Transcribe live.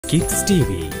Kids TV.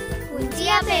 පුංචි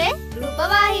අපේ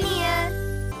රූපවාහිනිය.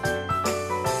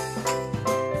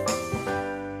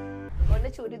 ඔන්න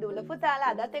චූටි දුල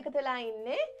පුතාලා අදත් එකතු වෙලා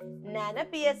ඉන්නේ නන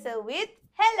පියස with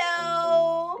hello.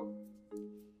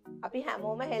 අපි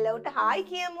හැමෝම hello ට hi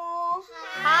කියමු.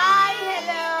 Hi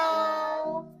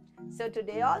hello. So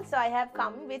today also I have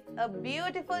come with a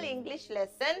beautiful English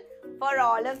lesson for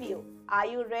all of you. Are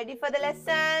you ready for the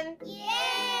lesson?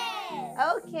 Yes!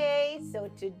 Okay, so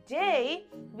today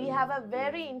we have a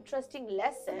very interesting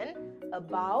lesson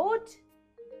about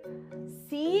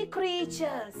sea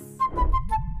creatures.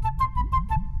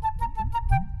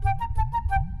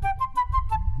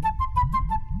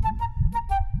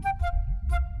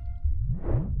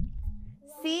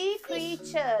 Sea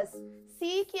creatures.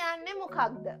 sea කියන්නේ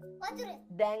මොකක්ද? වතුර.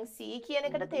 දැන් sea කියන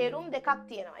එකට තේරුම් දෙකක්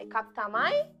තියෙනවා. එකක්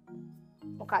තමයි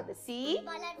මොකද්ද? sea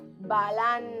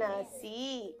බලන්න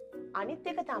sea. අනිත්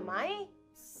එක තමයි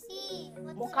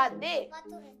මොකද්ද?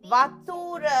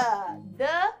 වතුර.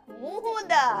 the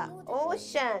මුහුද.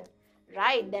 ocean.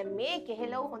 right. දැන් මේ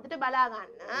කෙහෙලව හොඳට බලා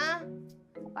ගන්න.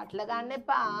 පටල ගන්න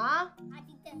එපා.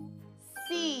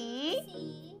 sea.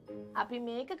 අපි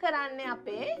මේක කරන්නේ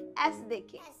අපේ S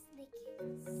දෙකේ.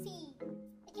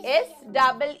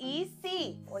 S-E-E-C.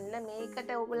 ඔන්න මේකට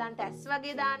ඔයගලන්ට S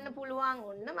වගේ දාන්න පුළුවන්.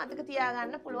 ඔන්න මතක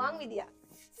තියාගන්න පුළුවන් විදියක්.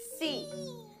 C.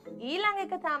 ඊළඟ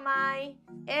එක තමයි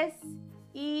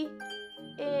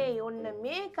S-E-A. ඔන්න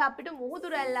මේක අපිට මුහුදු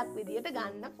රැල්ලක් විදියට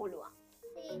ගන්න පුළුවන්.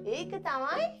 ඒක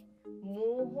තමයි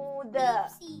මුහුද.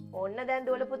 ඔන්න දැන්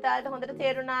දුවල පුතාලට හොඳට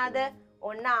තේරුණාද?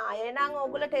 ඔන්න ආයෙ නම්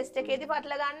ඕගොල්ලෝ ටෙස්ට් එකේදී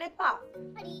පටල ගන්න එපා.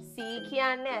 C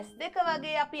කියන්නේ S2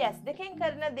 වගේ අපි S2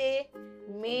 කරන දේ.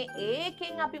 මේ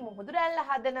ඒකෙන් අපි මුහුදු රැල්ල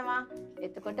හදනවා.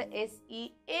 එතකොට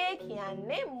SEA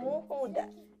කියන්නේ මුහුද.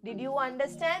 Did you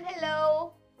understand? Hello.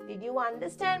 Did you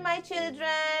understand my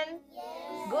children?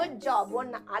 Yes. Good job.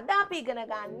 ඔන්න අද අපි ඉගෙන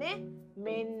ගන්නේ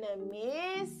මෙන්න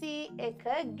මේ C එක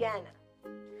ගැන.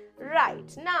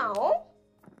 Right. Now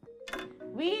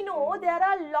we know there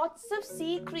are lots of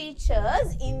sea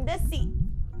creatures in the sea.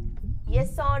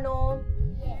 Yes or no?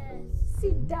 Yes.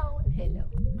 Sit down. Hello.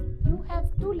 You have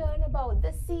to learn about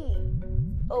the sea.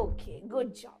 Okay,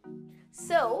 good job.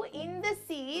 So, in the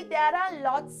sea, there are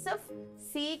lots of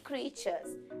sea creatures.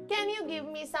 Can you give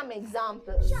me some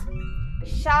examples?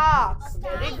 Shark.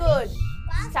 Very good.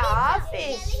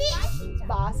 Starfish.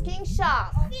 Basking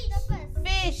shark.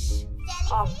 Fish.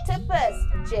 Octopus.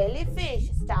 Jellyfish.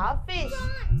 Starfish.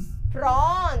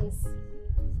 Prawns.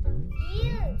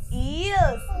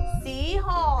 Eels.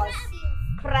 Seahorse.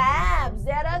 Crabs.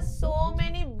 There are so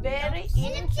many very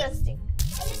interesting.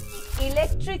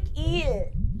 Electric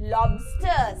eel.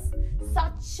 Lobsters.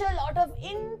 Such a lot of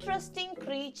interesting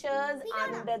creatures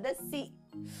under the sea.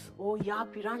 Oh yeah,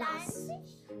 piranhas.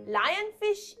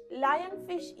 Lionfish.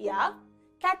 Lionfish, yeah.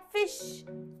 Catfish.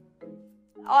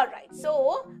 Alright, so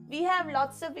we have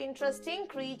lots of interesting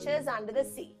creatures under the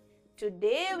sea.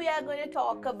 Today we are going to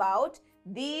talk about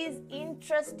these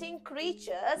interesting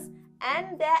creatures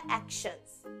and their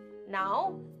actions.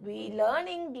 Now, we learn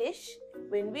English.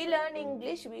 When we learn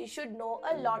English, we should know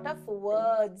a lot of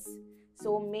words.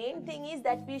 So, main thing is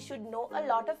that we should know a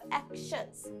lot of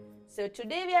actions. So,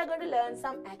 today we are going to learn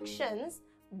some actions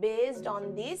based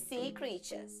on these sea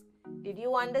creatures. Did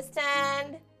you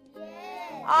understand?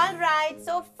 Yes. Alright,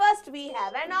 so first we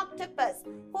have an octopus.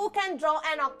 Who can draw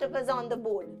an octopus on the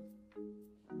board?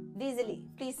 Easily,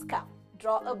 please come.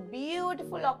 Draw a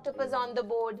beautiful octopus on the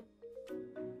board.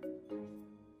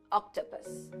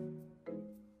 Octopus.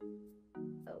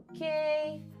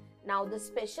 Okay. Now the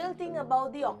special thing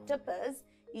about the octopus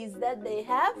is that they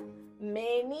have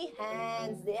many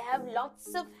hands. They have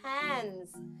lots of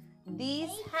hands.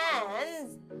 These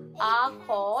hands are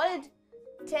called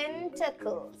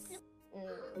tentacles.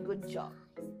 Good job.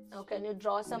 Now can you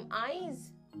draw some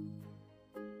eyes?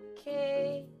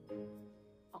 Okay.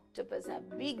 Octopus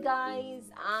have big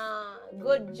eyes.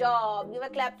 Good job. Give a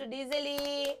clap to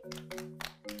Diesely.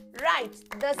 Right.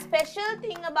 The special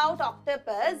thing about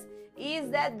octopus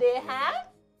is that they have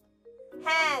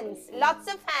hands. Lots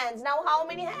of hands. Now how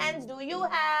many hands do you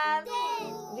have? 2.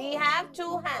 We have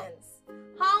 2 hands.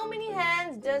 How many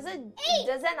hands does an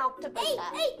octopus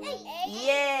have? 8.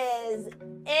 Yes,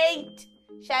 8.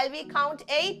 Shall we count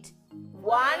 8?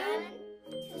 1,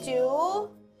 2,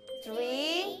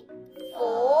 3,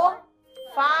 4,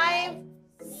 5,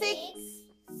 6,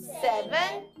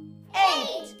 7,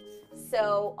 8.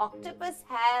 So, octopus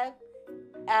have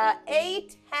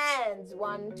 8 hands.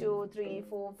 1, 2, 3,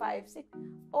 4, 5, 6.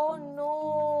 Oh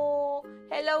no!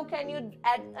 Hello, can you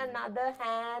add another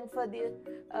hand for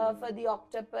the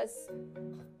octopus?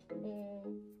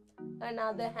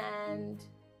 Another hand.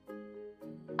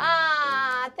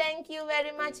 thank you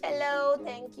very much. Hello,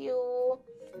 thank you.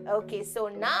 Okay, so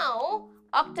now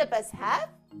octopus have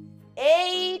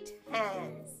 8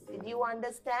 hands. Did you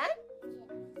understand?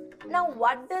 Now,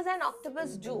 what does an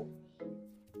octopus do?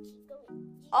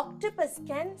 Octopus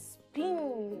can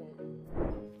spin.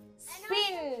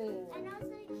 Spin. And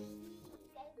also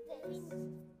he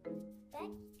back.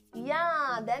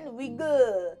 Yeah, then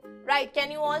wiggle. Right,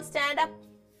 can you all stand up?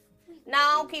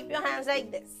 Now keep your hands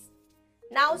like this.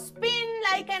 Now spin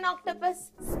like an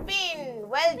octopus. Spin.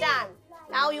 Well done.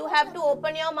 Now you have to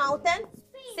open your mouth and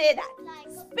say that.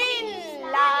 Spin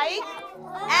like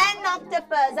an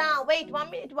octopus. Wait, 1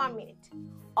 minute, 1 minute.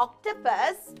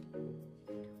 Octopus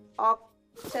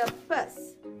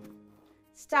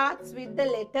starts with the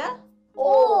letter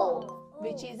O,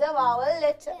 which is a vowel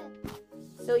letter.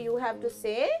 So you have to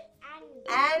say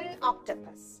an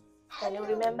octopus. Can you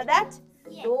remember that?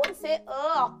 Yes. Don't say a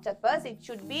octopus. It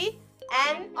should be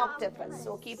an octopus.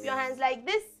 So keep your hands like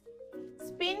this.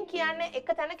 Spin කියන්නේ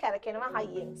එක තැන කැරකෙනවා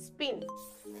හයියෙන්. Spin.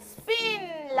 Spin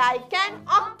like an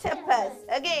octopus.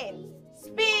 Again.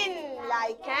 Spin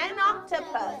like an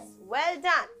octopus. Well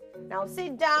done. Now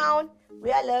sit down.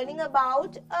 We are learning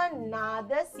about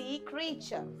another sea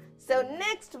creature. So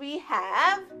next we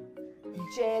have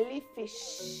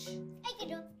jellyfish. I can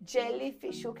do.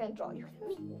 Jellyfish. Who can draw you?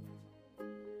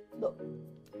 Look.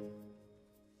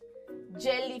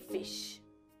 Jellyfish.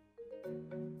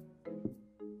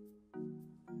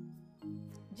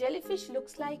 Jellyfish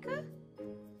looks like a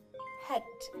hat,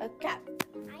 a cap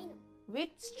I know. with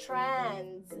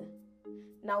strands.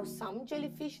 Now some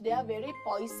jellyfish, they are very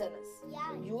poisonous.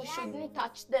 Yeah. You yeah. shouldn't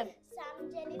touch them.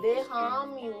 Some jellyfish. They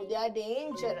harm have you. light. They are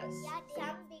dangerous. Yeah,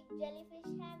 some big jellyfish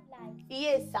have light.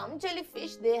 Yes, some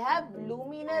jellyfish, they have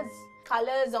luminous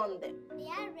colors on them. They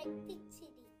are rectity.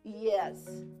 Yes.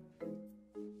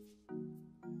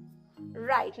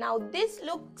 Right, now this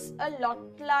looks a lot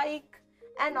like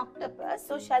an octopus.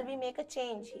 So shall we make a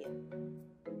change here?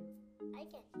 I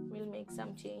can. We'll make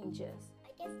some changes.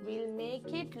 I can. We'll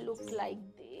make it look like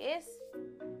this.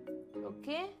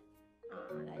 Okay?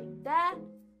 Like that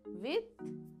with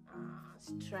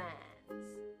strands.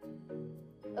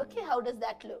 Okay, how does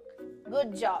that look?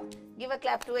 Good job. Give a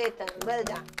clap to Ethan. Well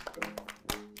done.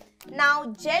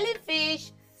 Now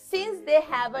jellyfish, since they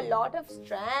have a lot of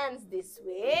strands this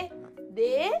way,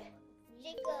 they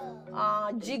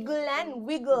Jiggle. jiggle and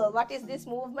wiggle. What is this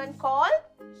movement called?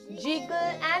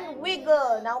 Jiggle and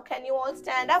wiggle. Now can you all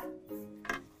stand up?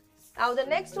 Now the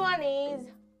next one is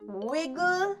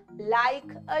wiggle like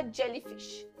a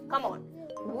jellyfish. Come on.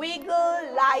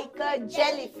 Wiggle like a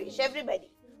jellyfish.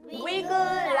 Everybody.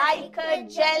 Wiggle like a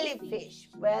jellyfish.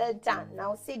 Well done.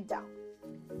 Now sit down.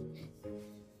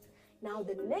 Now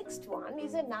the next one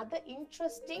is another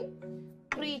interesting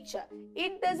creature.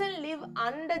 It doesn't live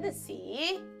under the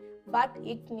sea, but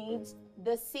it needs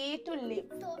the sea to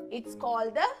live. It's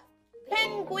called the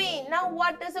penguin. Now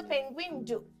what does a penguin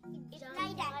do? It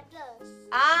waddles.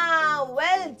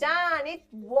 Well done. It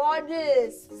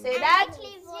waddles. Say that. It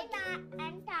lives in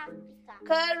Antarctica.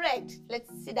 Correct.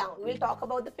 Let's sit down. We'll talk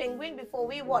about the penguin before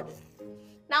we waddle.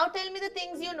 Now tell me the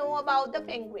things you know about the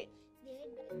penguin.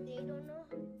 They don't know.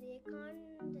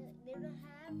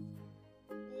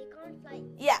 They can't fly.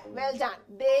 Yeah, well done.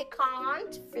 They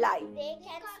can't fly. They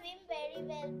can swim very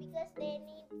well because they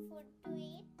need food to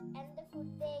eat, and the food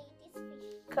they eat is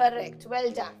fish. Correct.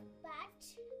 Well done. But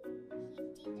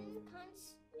he can't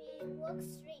walk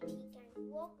straight. He can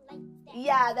walk like that.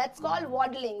 Yeah, that's called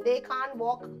waddling. They can't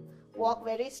walk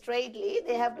very straightly.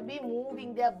 They have to be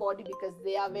moving their body because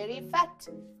they are very fat.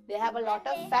 They have a lot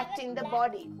of fat in the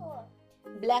body. Coat.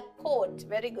 Black coat.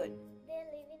 Very good.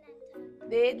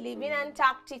 They live in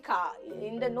Antarctica,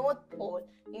 in the North Pole,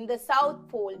 in the South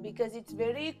Pole because it's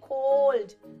very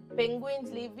cold.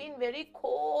 Penguins live in very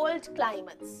cold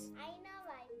climates. I know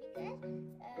why. Because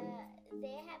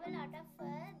they have a lot of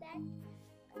fur that...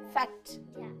 Fat.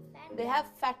 Yeah, fat. They have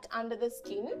fat under the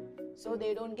skin, so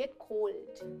they don't get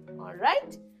cold.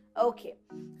 Alright? Okay.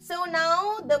 So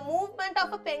now the movement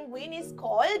of a penguin is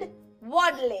called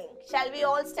waddling. Shall we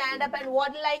all stand up and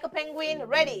waddle like a penguin?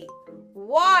 Ready?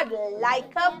 Waddle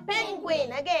like a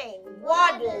penguin. Again.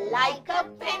 Waddle like a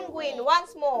penguin.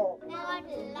 Once more.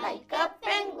 Waddle Like a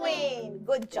penguin.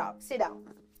 Good job. Sit down.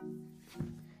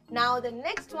 Now the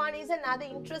next one is another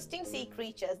interesting sea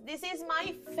creatures. This is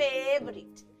my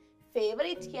favorite.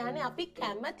 Favorite කියන්නේ අපි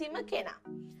කැමතිම කෙනා.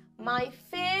 My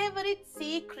favorite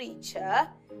sea creature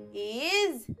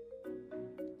is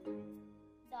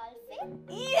dolphin.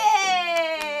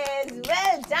 Yes!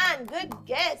 Well done. Good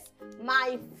guess.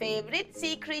 My favorite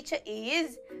sea creature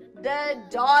is the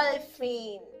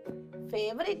dolphin.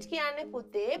 favorite කියන්නේ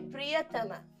පුතේ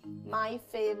ප්‍රියතම. My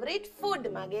favorite food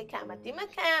මගේ කැමතිම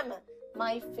කෑම.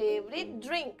 My favorite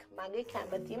drink මගේ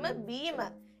කැමතිම බීම.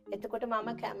 එතකොට මම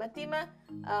කැමතිම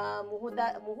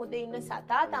මුහුදේ ඉන්න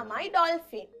සතා තමයි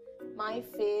dolphin. My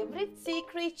favorite sea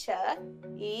creature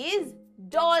is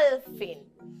dolphin.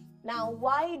 Now,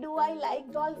 why do I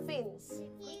like dolphins?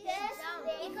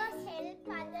 Because help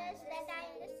others that are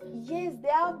in the sea. Yes,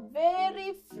 they are very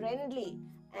friendly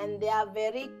and they are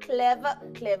very clever.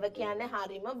 Clever කියන්නේ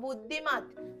හරිම බුද්ධිමත්.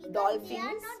 Dolphins, They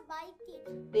are not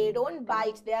biting. they don't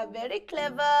bite. They are very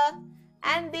clever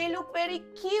and they look very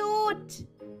cute.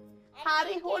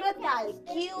 Hari huratal,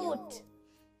 cute.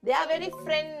 They are very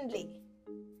friendly.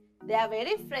 They are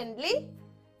very friendly.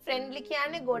 Friendly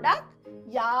කියන්නේ ගොඩක්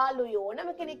යාළුවෝ ඕනම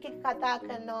කෙනෙක් එක්ක කතා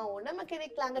කරනවා ඕනම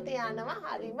කෙනෙක් ළඟට යනවා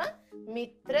හරිම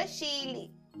මිත්‍රශීලී.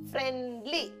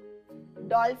 Friendly.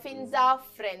 Dolphins are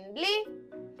friendly.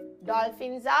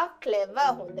 Dolphins are clever.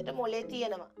 හොඳට මොලේ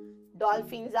තියෙනවා.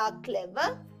 Dolphins are clever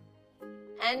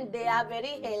and they are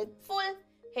very helpful.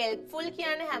 Helpful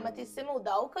කියන්නේ හැමතිස්සෙම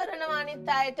උදව් කරනවා අනිත්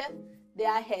අයට. They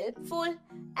are helpful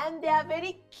and they are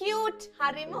very cute.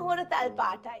 හරිම හොරතල්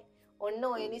පාටයි. ඔන්න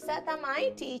ඔය නිසා තමයි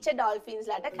ටීචර් ඩොල්ෆින්ස්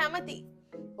ලාට කැමති.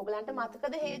 ඔයගලන්ට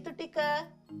මතකද හේතු ටික?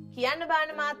 කියන්න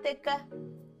බෑනේ මාත් එක්ක.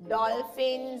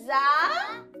 Dolphins are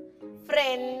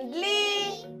friendly.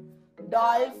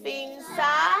 Dolphins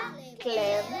are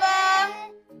clever.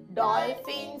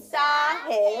 Dolphins are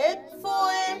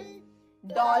helpful.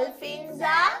 Dolphins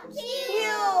are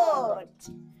cute.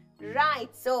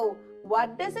 Right, so what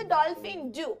does a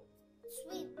dolphin do?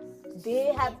 Swims. They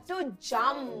have to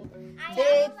jump. I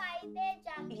They know why they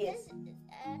jump. Yes.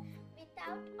 Because,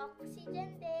 without oxygen,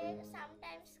 they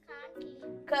sometimes can't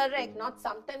live. Correct. Not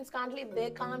sometimes can't live. They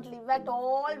can't live at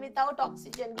all without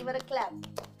oxygen. Give her a clap.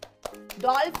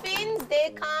 Dolphins, they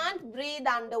can't breathe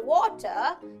underwater.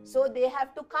 So they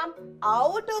have to come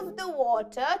out of the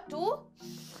water to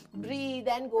breathe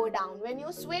and go down. When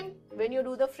you swim, when you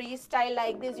do the freestyle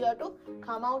like this, you have to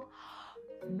come out,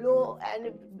 blow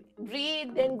and breathe,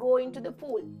 then go into the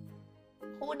pool.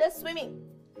 Who does swimming?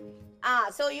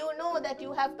 So you know that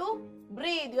you have to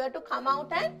breathe. You have to come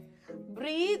out and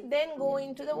breathe, then go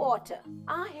into the water.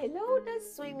 Hello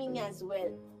does swimming as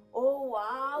well. Oh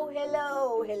wow,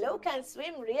 hello. Hello can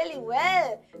swim really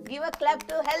well. Give a clap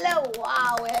to hello.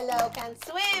 Wow, hello can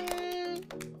swim.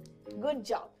 Good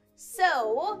job.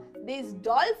 So, these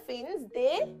dolphins,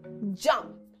 they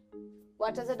jump.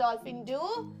 What does a dolphin do?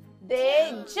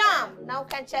 They jump. Now,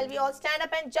 shall we all stand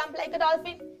up and jump like a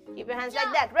dolphin? Keep your hands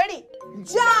like that. Ready?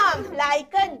 Jump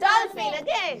like a dolphin.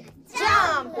 Again.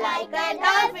 Jump like a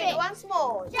dolphin. Once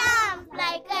more. Jump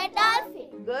like a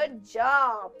dolphin. Good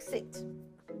job. Sit.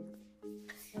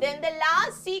 Then the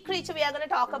last sea creature we are going to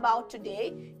talk about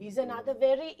today is another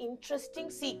very interesting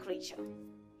sea creature.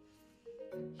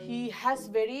 He has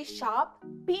very sharp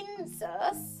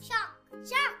pincers. Shark.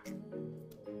 Shark.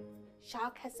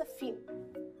 Shark has a fin.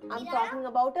 I'm talking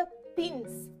about a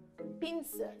pincers.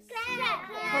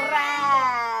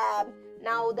 Crab.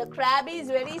 Now the crab is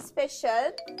very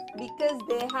special because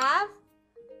they have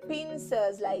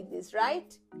pincers like this,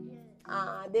 right?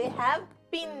 They have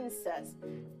pincers.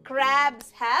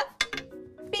 Crabs have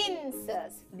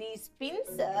pincers. These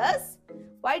pincers,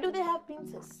 why do they have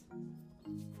pincers?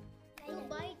 To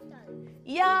bite them.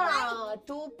 Yeah,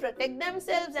 to protect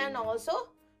themselves and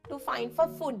also to find for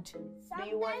food. Do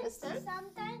you understand?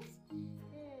 Sometimes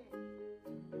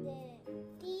the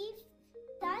thief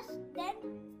does, then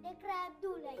the crab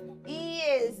do like that.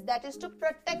 Yes, that is to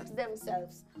protect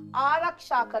themselves.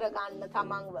 ආරක්ෂා කරගන්න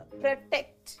තමන්ව.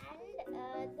 Protect. And the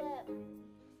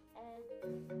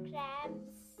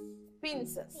crab's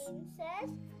Pincers.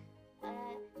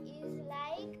 is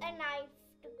like a knife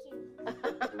to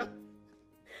kill.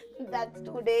 That's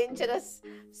too dangerous.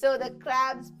 So the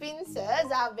crab's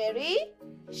pincers are very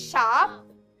sharp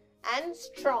and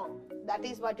strong. That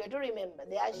is what you have to remember.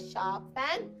 They are sharp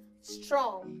and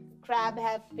strong. Crab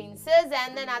have pincers,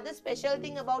 and another special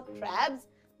thing about crabs,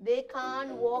 they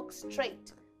can't walk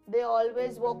straight. They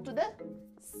always walk to the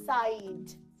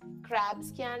side.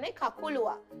 Crabs කියන්නේ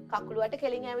කකුලුවා. කකුලුවට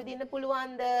කෙලින් ඇවිදින්න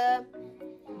පුළුවන්ද?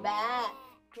 බෑ.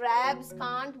 Crabs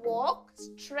can't walk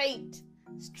straight.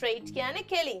 Straight කියන්නේ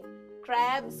කෙලින්.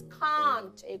 Crabs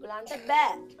can't. ඒගොල්ලන්ට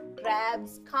බෑ.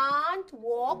 Crabs can't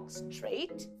walk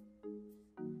straight.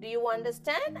 Do you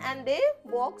understand? And they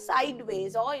walk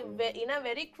sideways or in a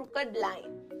very crooked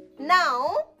line. Now,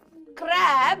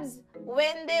 crabs,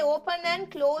 when they open and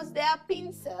close their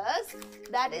pincers,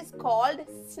 that is called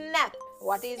snap.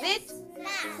 What is it?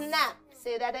 Snap. Snap.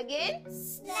 Say that again.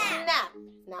 Snap. Snap.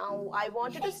 Now, I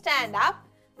want you to stand up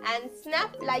and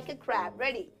snap like a crab.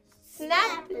 Ready?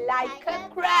 Snap like a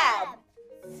crab.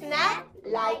 Snap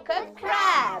like a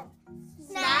crab.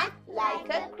 Snap like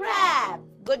a crab.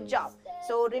 Good job.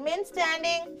 So remain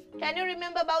standing. Can you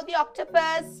remember about the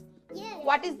octopus? Yes.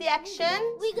 What is the action?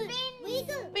 Wiggle.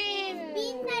 Wiggle. Spin.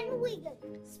 Spin and wiggle.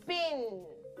 Spin.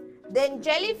 Then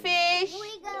jellyfish.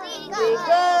 Wiggle.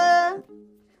 Wiggle.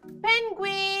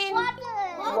 Penguin.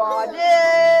 Water.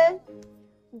 Waddle.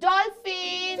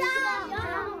 Dolphin.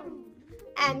 Jump.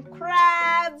 And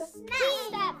crab.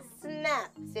 Snap.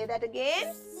 Snap. Say that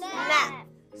again. Snap.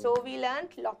 So we learned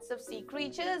lots of sea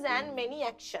creatures and many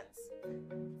actions.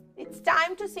 It's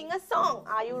time to sing a song.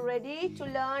 Are you ready to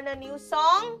learn a new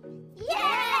song?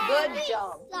 Yeah. Good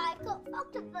job. Like an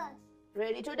octopus.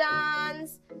 Ready to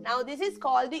dance? Now this is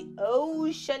called the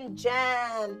ocean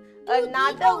jam.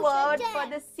 Another word for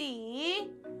the sea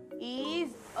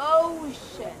is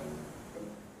ocean.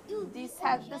 This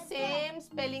has the same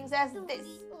spellings as this.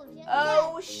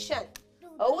 Ocean.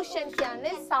 Ocean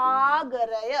කියන්නේ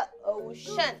සාගරය.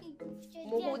 Ocean.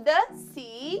 මුහුද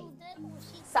sea.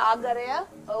 Sagaraya,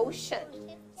 ocean.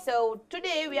 So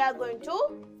today we are going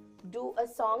to do a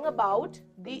song about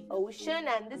the ocean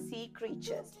and the sea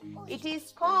creatures. It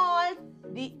is called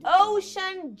the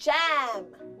Ocean Jam.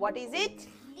 What is it?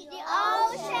 The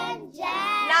ocean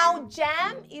jam. Now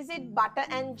jam, is it butter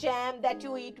and jam that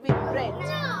you eat with bread?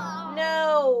 No.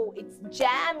 No, it's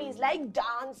jam is like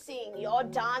dancing. You're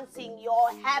dancing,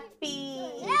 you're happy.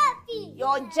 Happy.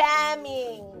 You're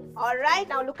jamming. All right,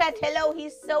 now look at Hello.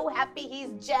 He's so happy.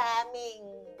 He's jamming.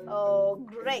 Oh,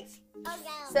 great.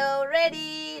 Okay. So,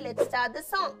 ready? Let's start the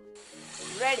song.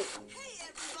 Ready? Hey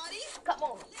everybody, Come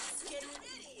on. let's get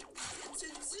ready to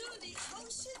do the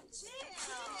ocean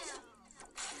jam.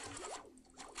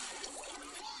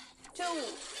 2,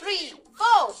 3,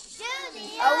 4. Do the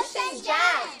Ocean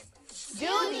jam. Do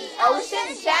the ocean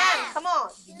jam. Come on.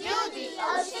 Do the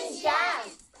ocean jam.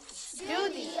 Do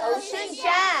the ocean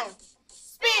jam.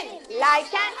 Spin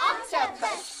like an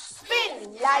octopus.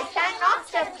 Spin like an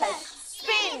octopus.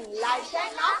 Spin like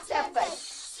an octopus.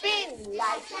 Spin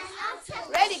like an octopus.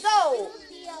 Ready, go.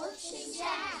 the ocean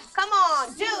jam. Come on,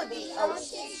 do the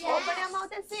ocean jam. Open your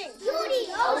mouth and sing. Do the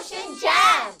Ocean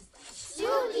jam. Do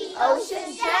the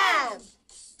Ocean jam.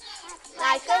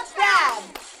 Like a crab.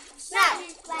 Snap.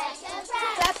 Like a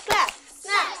crab. Clap, clap.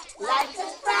 Snap. Like a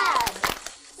crab.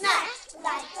 Snap.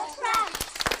 Like a crab.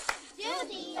 Do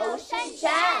the Ocean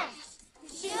jam.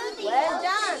 Do the Well ocean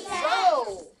done. jam.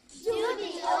 Go. Do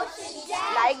the ocean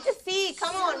jam. Like the sea.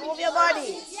 Come on, move your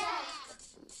body. Jam.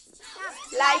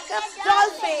 Like a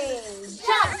dolphin.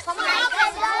 Jump. Come Like on.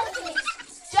 a dolphin.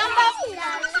 Jump up.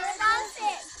 Like a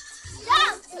dolphin.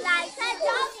 Jump like a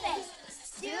dolphin.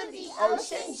 Do the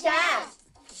Ocean jam.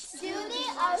 Do the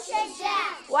ocean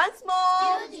jam. Once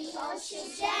more. Do the ocean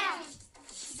jam.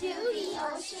 Do the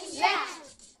ocean jam.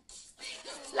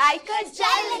 Like a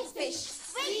jellyfish.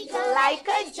 Wiggle Like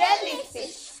a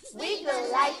jellyfish.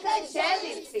 Wiggle like a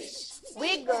jellyfish.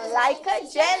 Wiggle like a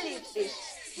jellyfish.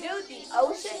 Do the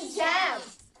ocean jam.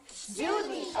 Do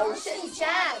the ocean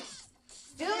jam.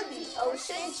 Do the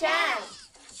ocean jam.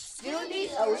 Do the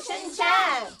ocean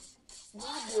jam.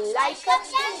 Waddle like a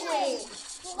penguin.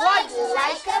 Waddle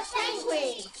like a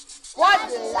penguin.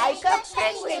 Waddle like a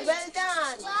penguin. Well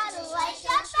done. Waddle like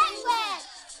a penguin.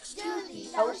 Do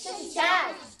the Ocean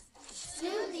jam. Do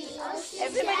the ocean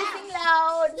Everybody jam. sing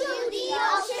loud. Do the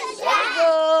ocean Very jam.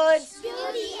 good. Do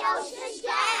the ocean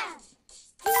jam.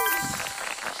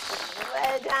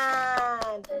 Well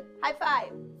done. High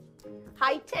five.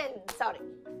 High 10. Sorry.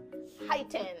 High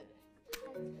 10.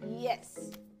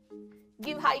 Yes.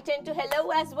 Give high 10 to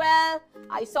Hello as well.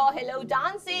 I saw Hello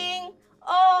dancing.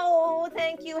 Oh,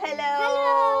 thank you, Hello.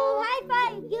 Hello. High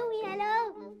five. Give me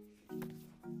hello.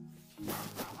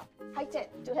 High 10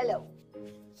 to Hello.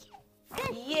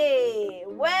 Yay.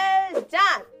 Well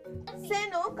done.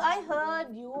 Senuk, I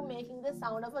heard you making the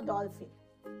sound of a dolphin.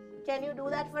 Can you do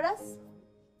that for us?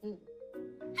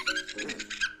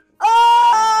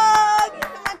 Oh, give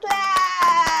him a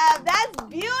clap. That's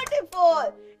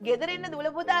beautiful. ගෙදර ඉන්න දුල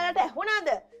පුතාලට ඇහුණාද?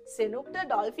 සෙනුක්ට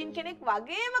dolphin කෙනෙක්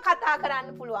වගේම කතා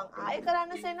කරන්න පුළුවන්. ආයෙ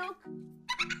කරන්න සෙනුක්.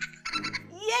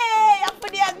 යේ!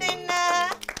 අප්පඩියක් දෙන්න.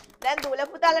 දැන් දුල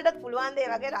පුතාලටත් පුළුවන් ද ඒ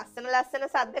වගේ ලස්සන ලස්සන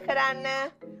සද්ද කරන්න.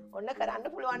 ඔන්න කරන්න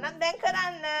පුළුවන් නම් දැන්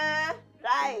කරන්න.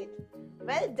 Right.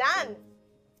 Well done.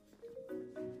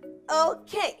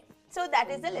 Okay. So that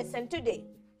is the lesson today.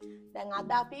 දැන් අද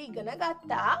අපි ඉගෙන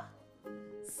ගත්තා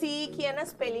C කියන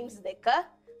ස්පෙලිංස් දෙක.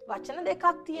 වචන දෙකක්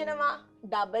තියෙනවා.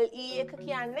 ඩබල් E එක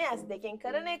කියන්නේ S දෙකෙන්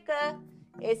කරන එක.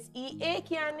 SEA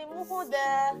කියන්නේ මුහුද.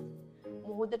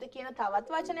 මුහුදට කියන තවත්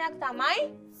වචනයක් තමයි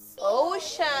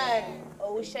Ocean.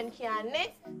 Ocean කියන්නේ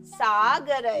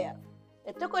සාගරය.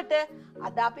 එතකොට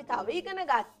අද අපි තව ඉගෙන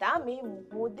ගත්තා මේ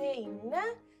මුහුදේ ඉන්න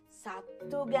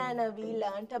සත්තු ගැන. We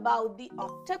learnt about the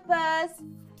octopus.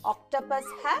 Octopus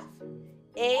have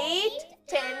 8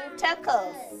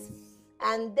 tentacles.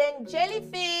 And then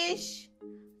jellyfish,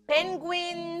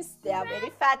 penguins, they are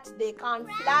very fat, they can't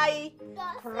fly.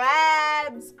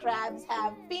 Crabs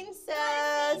have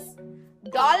pincers.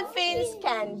 Dolphins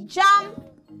can jump.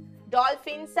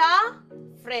 Dolphins are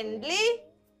friendly,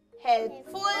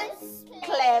 helpful,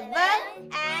 clever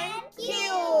and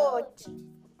cute.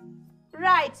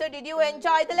 Right, so did you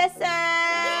enjoy the lesson?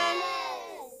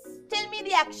 Yes. Tell me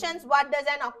the actions. What does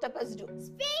an octopus do?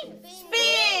 Spin.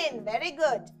 Spin. Very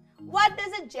good. What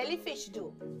does a jellyfish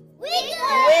do?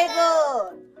 Wiggle.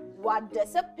 Wiggle. What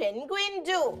does a penguin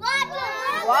do?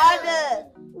 Waddle.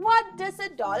 Waddle. What does a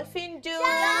dolphin do?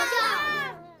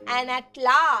 Jump. And at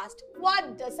last,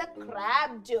 what does a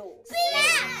crab do?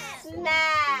 Snap.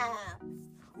 Snap.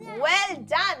 Well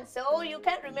done. So you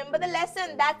can remember the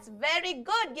lesson. That's very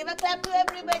good. Give a clap to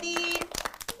everybody.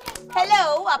 Hello,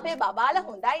 අපේ බබාලා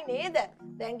හොඳයි නේද?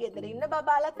 දැන් ගෙදර ඉන්න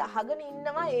බබාලා අහගෙන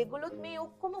ඉන්නවා. ඒගොල්ලොත් මේ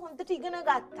ඔක්කොම හොඳට ඉගෙන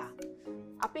ගත්තා.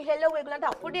 අපි hello ඒගොල්ලන්ට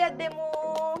අපුඩියක් දෙමු.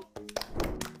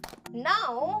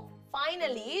 Now,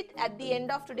 finally, at the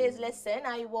end of today's lesson,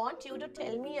 I want you to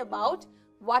tell me about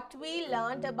what we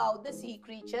learned about the sea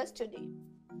creatures today.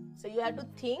 So you have to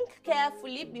think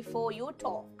carefully before you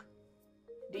talk.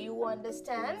 Do you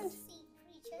understand? Sea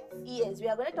creatures. Yes, we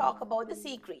are going to talk about the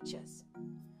sea creatures.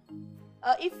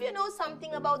 If you know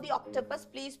something about the octopus,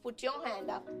 please put your hand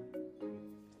up.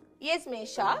 Yes,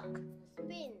 Meshak?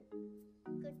 Spin.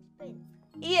 Good spin.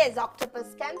 Yes,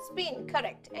 octopus can spin.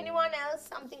 Correct. Anyone else?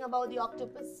 Something about the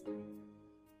octopus?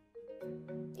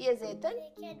 Yes, Ethan?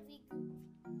 They can wiggle.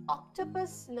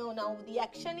 Octopus, no, now the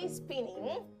action is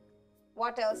spinning.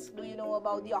 What else do you know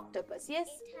about the octopus? Yes?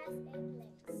 It has 8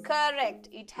 legs. Correct.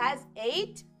 It has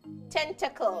 8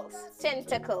 tentacles.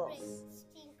 Tentacles.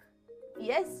 Stink.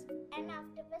 Yes? An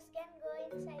octopus can go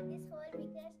inside this hole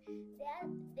because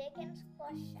they can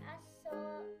squash us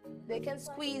They can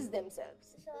squeeze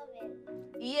themselves. so well.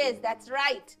 Yes, that's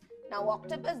right. Now,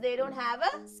 octopus, they don't have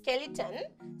a skeleton.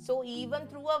 So, even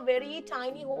through a very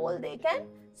tiny hole, they can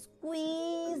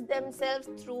squeeze themselves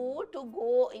through to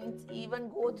even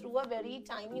go through a very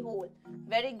tiny hole.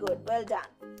 Very good. Well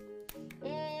done.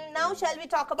 Now, shall we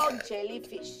talk about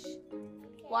jellyfish?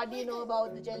 What do you know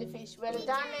about the jellyfish? Well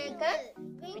done, Nathan.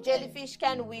 Wiggle. Jellyfish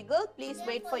can wiggle. Please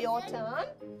wait for your turn.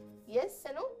 Yes,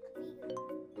 Sanu?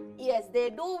 Yes, they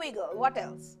do wiggle. What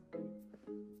else?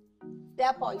 They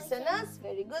are poisonous.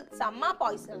 Very good. Some are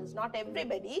poisonous. Not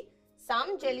everybody.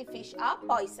 Some jellyfish are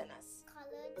poisonous.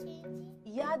 Color changing.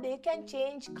 Yeah, they can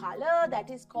change color.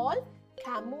 That is called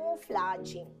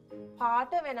camouflaging.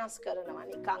 පාට වෙනස් කරනවා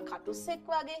නිකන් කටුස්සෙක්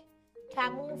වගේ.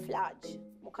 Camouflage.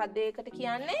 මොකක්ද ඒකට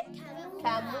කියන්නේ?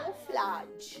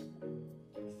 Camouflage.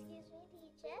 Excuse me,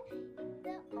 teacher. In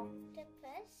the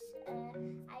octopus,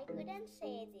 I couldn't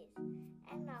say this.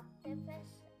 An octopus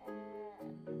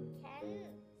can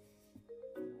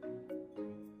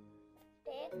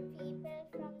take people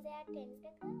from their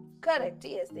tentacles. Correct,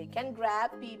 yes, they can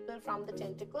grab people from the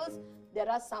tentacles. There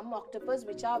are some octopus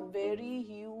which are very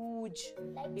huge.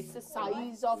 Like It's the squid.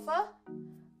 size of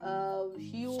a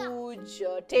huge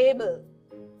table.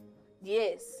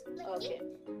 Yes, Like okay.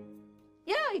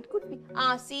 Yeah, it could be.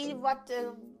 See what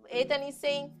Ethan is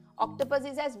saying? Octopus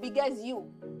is as big as you.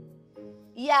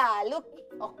 Yeah, look,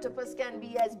 octopus can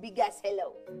be as big as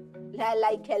hello.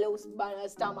 Like hello's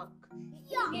stomach.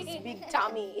 Yeah. It's big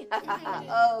tummy.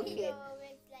 Okay.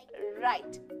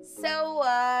 Right. So,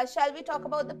 shall we talk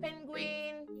about the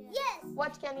penguin? Yes.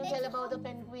 What can you tell about the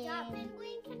penguin? Yeah,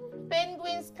 penguin can.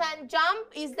 Penguins can jump.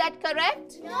 Is that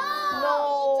correct? No.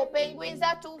 No, penguins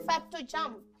are too fat to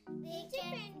jump. They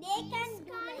can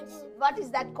squeeze. What is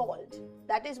that called?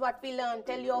 That is what we learned.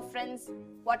 Tell your friends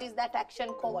what is that action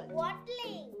called?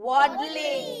 Waddling.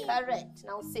 Waddling. Correct.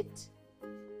 Now sit.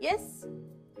 Yes?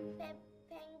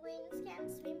 Penguins can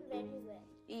swim very well.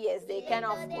 Yes, they can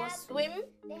of They course have- swim.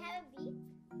 They have a beak.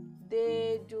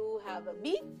 They do have a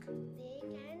beak.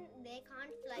 They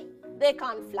can't fly. They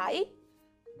can't fly.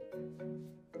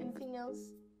 Anything else?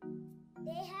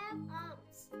 They have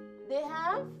arms. They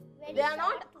have? Very They are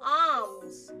not short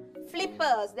arms.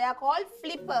 Flippers. They are called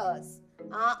flippers.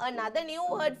 Another new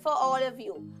word for all of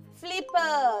you.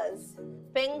 Flippers.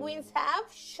 Penguins have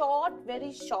short,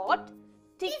 very short,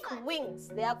 thick wings.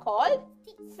 They are called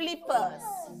flippers.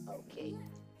 Okay.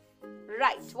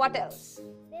 Right. What else?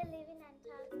 They live in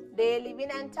Antarctica. They live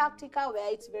in Antarctica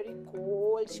where it's very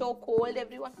cold. So cold,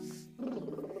 everyone.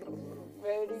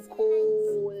 Very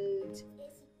cold.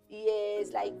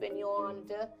 Yes, like when you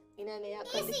aren't in an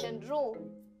air-conditioned room.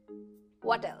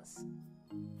 What else?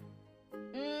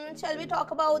 Shall we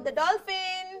talk about the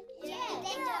dolphin?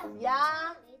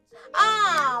 Yeah.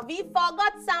 We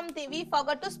forgot something. We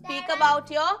forgot to speak about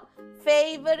your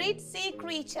favorite sea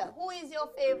creature. Who is your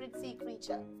favorite sea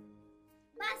creature?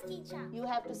 Basking shark. You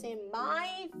have to say,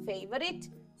 my favorite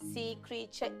sea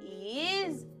creature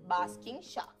is basking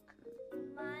shark.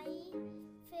 My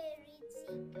favorite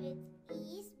secret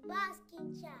is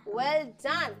basking shark. Well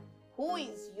done. Who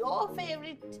is your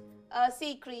favorite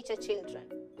sea creature, children?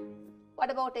 What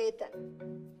about Ethan?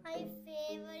 My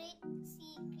favorite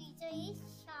sea creature is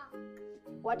shark.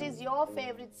 What is your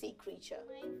favorite sea creature?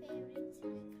 My favorite sea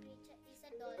creature is a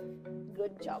dolphin.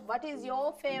 Good job. What is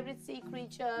your favorite sea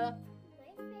creature?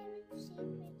 My favorite sea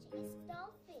creature is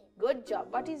dolphin. Good job.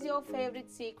 What is your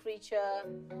favorite sea creature?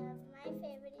 My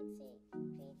favorite sea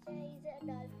creature is a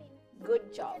dolphin.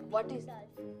 Good job. What is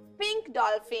dolphin? pink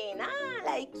dolphin?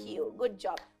 Like you. Good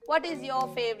job. What is your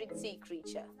favorite sea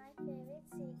creature? My favorite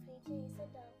sea creature is a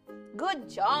dolphin. Good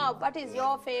job. What is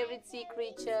your favorite sea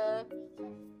creature?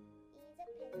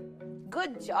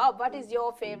 Good job. What is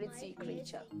your favorite sea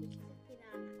creature?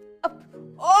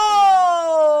 Oh,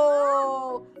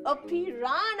 a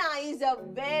piranha is a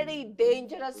very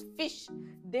dangerous fish.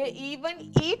 They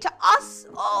even eat us.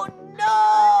 Oh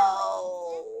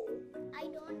no. I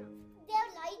don't know. They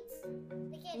have lights.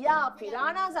 Yeah,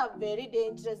 piranhas are very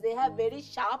dangerous. They have very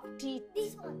sharp teeth.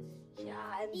 This one.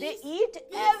 Yeah, and they eat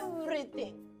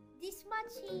everything. This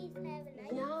much is have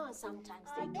light. Yeah, sometimes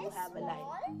they do have a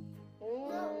line.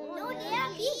 No, they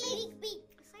are big.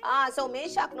 So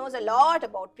Meshak knows a lot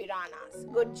about piranhas.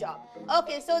 Good job.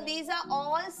 Okay, so these are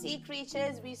all sea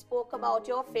creatures. We spoke about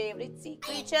your favorite sea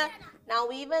creature.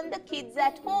 Now even the kids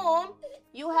at home,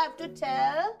 you have to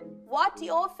tell what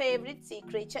your favorite sea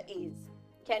creature is.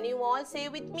 Can you all say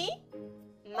with me?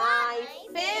 My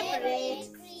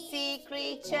favorite sea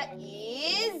creature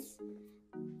is...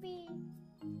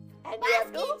 And you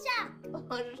have to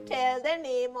tell the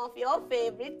name of your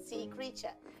favorite sea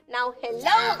creature. Now,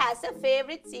 Hello has a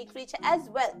favorite sea creature as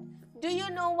well. Do you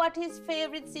know what his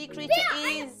favorite sea creature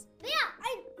is?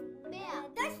 Bear.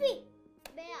 That's me.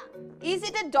 Bear. Is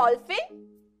it a dolphin?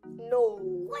 No.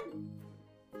 What?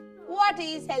 What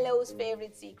is Hello's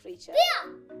favorite sea creature?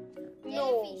 Bear.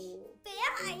 No.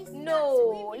 Bear is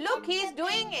No. Look, he's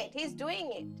doing it. He's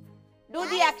doing it. Do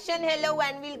the action, Hello,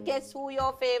 and we'll guess who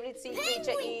your favorite sea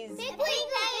creature is. Penguin.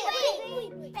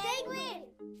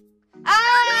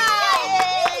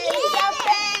 He's a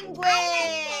penguin.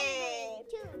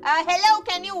 Hello,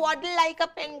 can you waddle like a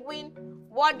penguin?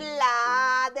 Waddle.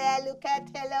 There, look at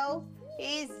Hello.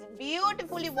 He's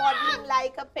beautifully waddling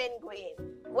like a penguin.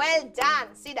 Well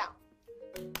done. Sit down.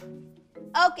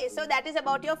 Okay, so that is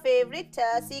about your favorite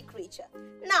sea creature.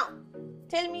 Now,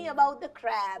 tell me about the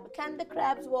crab. Can the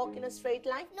crabs walk in a straight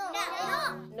line?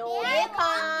 No, they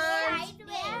can't.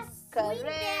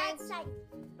 Correct.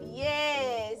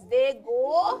 Yes, they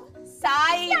go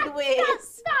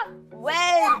sideways.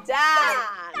 Well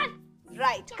done.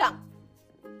 Right, come.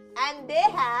 And they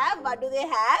have, what do they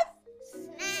have?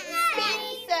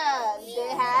 Pincers.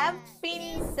 They have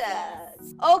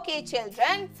pincers. Okay,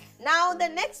 children. Now the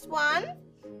next one.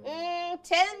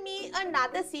 Tell me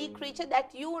another sea creature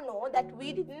that you know that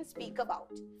we didn't speak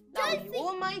about. Now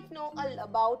you might know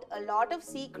about a lot of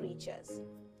sea creatures.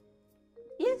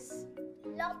 Yes.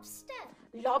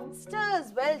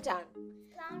 Lobsters. Well done.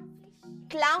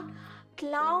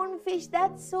 Clownfish.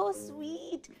 That's so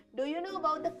sweet. Do you know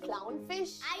about the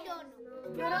clownfish? I don't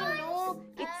know. You don't know?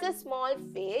 It's a small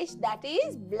fish that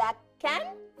is black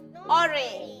and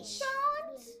orange.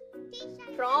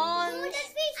 Prawns.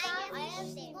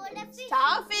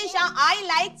 Starfish. I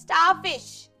like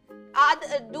starfish.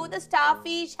 Do the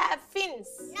starfish have fins?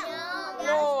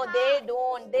 No, they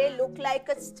don't. They look like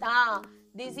a star.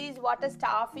 This is what a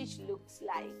starfish looks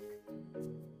like.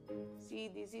 See,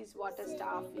 this is what a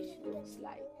starfish looks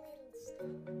like.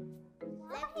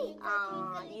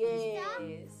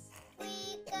 Yes.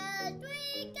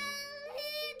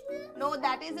 No,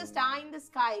 that is a star in the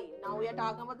sky. Now we are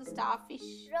talking about the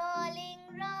starfish. Rolling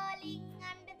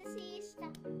under the sea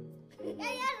star.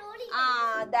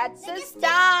 Rolling. That's a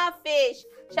starfish.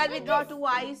 Shall we draw two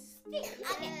eyes? Okay.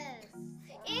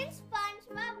 In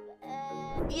SpongeBob.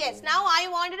 Yes, now I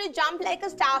want you to jump like a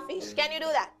starfish. Can you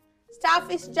do that?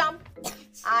 Starfish jump.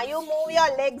 You move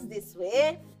your legs this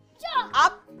way. Jump.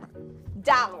 Up,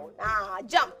 down.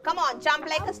 Jump. Come on, jump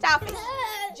like a starfish.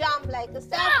 Jump like a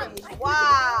starfish.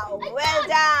 Wow, well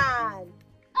done.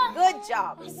 Good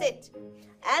job. Sit.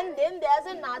 And then there's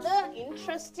another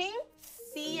interesting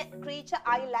sea creature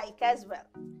I like as well.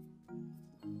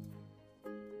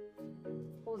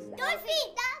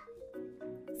 Dolphin.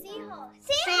 Seahorse.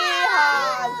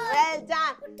 Seahorse. Well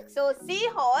done. So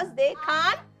seahorse, they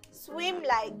can't swim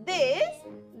like this.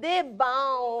 They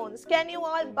bounce. Can you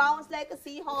all bounce like a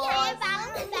seahorse?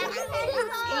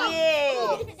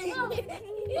 Yes.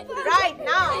 Right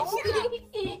now,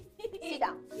 sit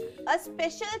down. A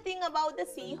special thing about the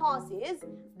seahorse is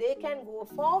they can go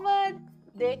forward,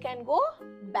 they can go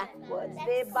backwards.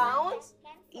 They bounce.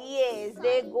 Yes,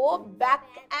 they go back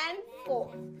and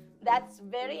forth. That's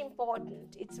very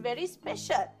important. It's very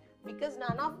special because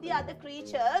none of the other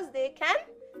creatures, they can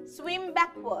swim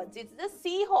backwards. It's the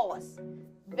seahorse.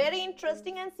 Very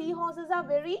interesting, and seahorses are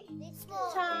very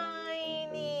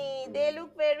tiny. They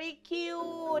look very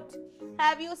cute.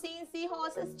 Have you seen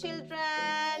seahorses,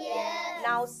 children? Yes.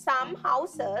 Now some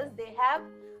houses, they have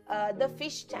the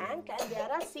fish tank and there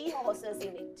are seahorses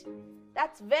in it.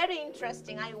 That's very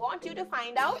interesting. I want you to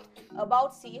find out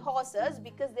about seahorses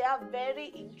because they are very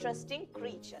interesting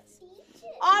creatures.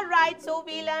 Alright, so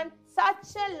we learned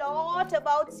such a lot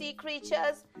about sea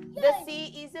creatures. The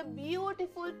sea is a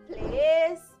beautiful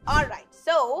place. Alright,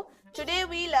 so today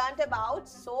we learned about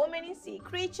so many sea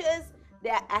creatures,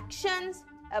 their actions,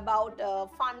 about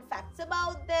fun facts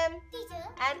about them. Teacher.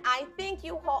 And I think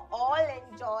you all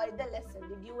enjoyed the lesson.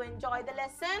 Did you enjoy the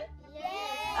lesson?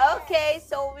 Yes. Okay,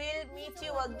 so we'll meet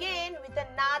you again with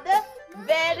another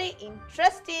very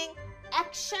interesting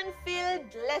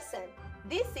action-filled lesson.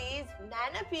 This is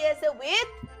Nana Piercer with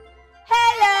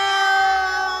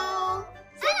Hello!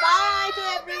 Say bye to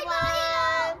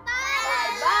everyone.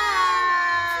 Bye-bye.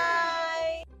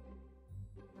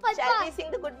 Shall we sing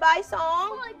the goodbye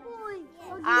song?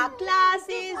 Our class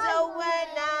is over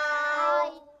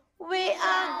now. We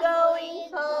are going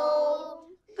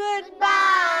home.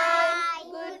 Goodbye.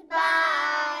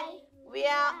 Goodbye. We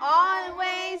are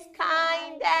always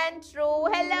kind and true.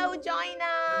 Hello, join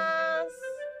us.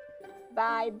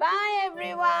 Bye-bye,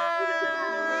 everyone.